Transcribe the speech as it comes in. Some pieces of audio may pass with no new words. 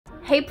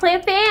Hey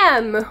plant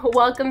fam!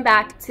 Welcome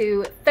back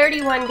to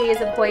 31 Days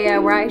of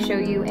Hoya, where I show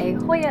you a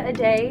Hoya a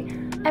day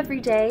every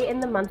day in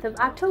the month of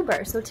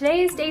October. So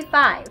today is day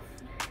 5.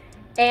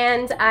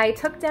 And I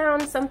took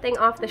down something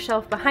off the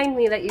shelf behind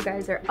me that you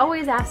guys are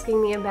always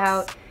asking me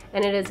about,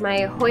 and it is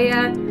my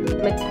Hoya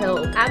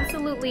Mathilde.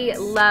 Absolutely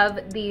love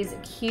these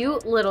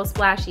cute little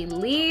splashy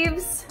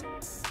leaves.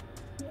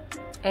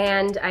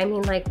 And I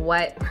mean, like,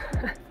 what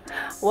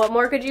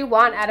more could you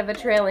want out of a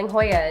trailing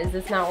Hoya? Is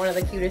this not one of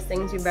the cutest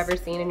things you've ever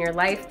seen in your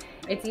life?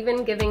 It's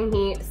even giving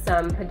me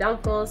some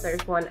peduncles.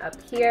 There's one up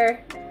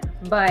here,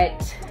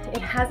 but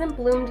it hasn't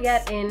bloomed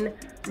yet in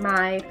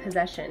my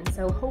possession.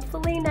 So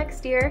hopefully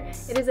next year.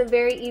 It is a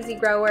very easy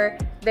grower,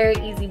 very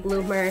easy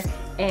bloomer,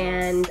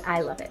 and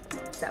I love it.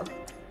 So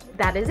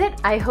that is it.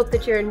 I hope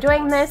that you're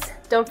enjoying this.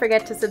 Don't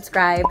forget to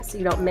subscribe so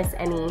you don't miss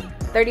any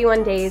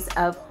 31 Days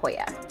of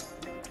Hoya.